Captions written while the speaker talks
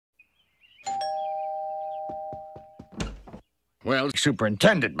Well,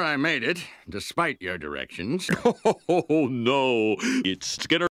 Superintendent, I made it, despite your directions. Oh, no. It's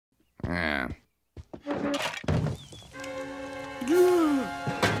Skinner. Yeah.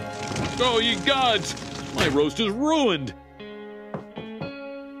 Oh, ye gods! My roast is ruined.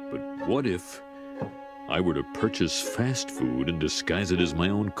 But what if I were to purchase fast food and disguise it as my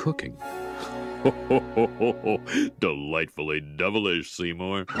own cooking? Delightfully devilish,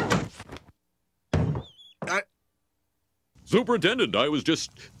 Seymour. Superintendent, I was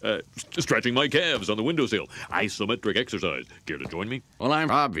just stretching my calves on the windowsill. Isometric exercise. Care to join me? Well, I'm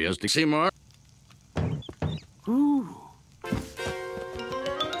obvious to Seymour. Ooh.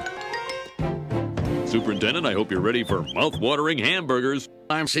 Superintendent, I hope you're ready for mouth-watering hamburgers.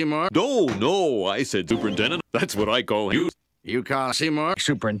 I'm Seymour. No, I said superintendent. That's what I call you. You call Seymour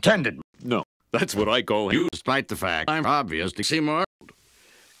Superintendent. No, that's what I call you. Despite the fact I'm obvious to Seymour.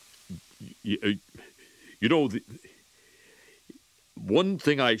 You know, one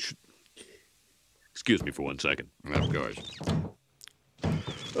thing I should... Excuse me for 1 second. Of course.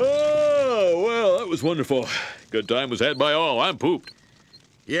 Oh, well, that was wonderful. Good time was had by all. I'm pooped.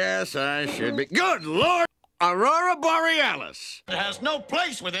 Yes, I should be. Good Lord! Aurora Borealis! It has no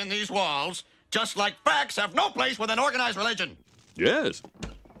place within these walls, just like facts have no place within organized religion. Yes.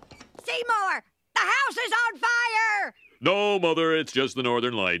 Seymour, the house is on fire! No, Mother, it's just the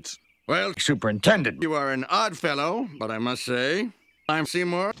Northern Lights. Well, Superintendent, you are an odd fellow, but I must say, I'm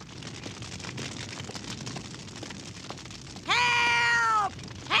Seymour.